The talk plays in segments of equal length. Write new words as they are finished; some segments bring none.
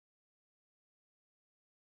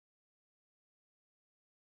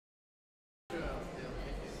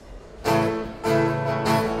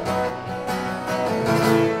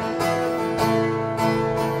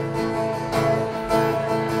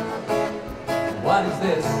what is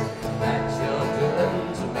this that you're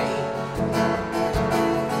doing to me?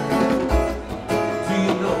 Do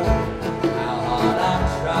you know how hard I've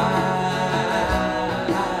tried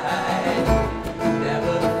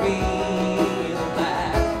never to feel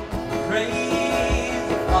that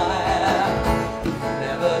crazy fire,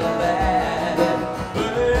 never to let it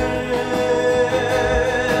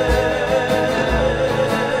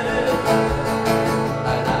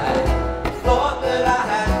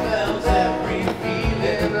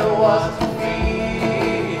was to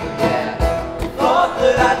feel, yeah. Thought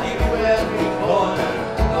that I knew every corner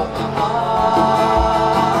of my heart.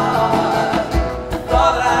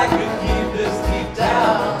 Thought that I could keep this deep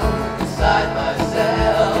down inside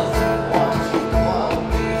myself. Want you, want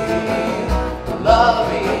me, love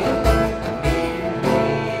me, need me.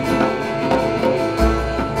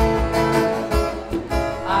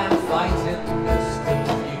 I'm fighting this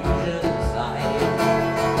confusion inside.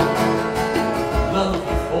 Love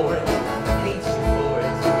you for it, hate you for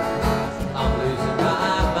it. I'm losing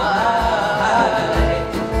my mind.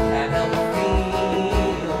 Can't help but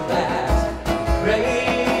feel that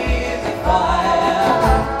crazy fire.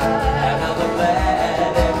 Can't help but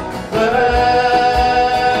let it burn.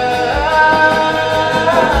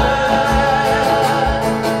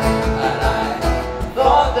 And I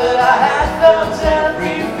thought that I had felt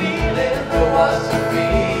every feeling there was to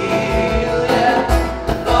feel, yeah.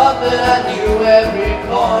 Thought that I knew every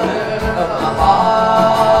corner of my heart.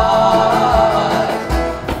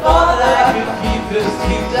 Thought that I could keep this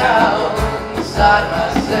deep down inside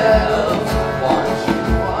myself. Want you,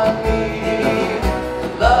 want me,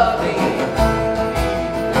 love me,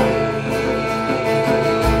 need me.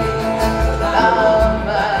 But I'm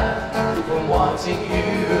mad for wanting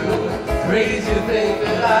you. Crazy to think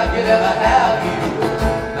that I could ever have you.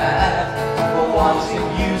 Mad for wanting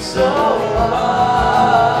you so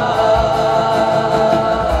much.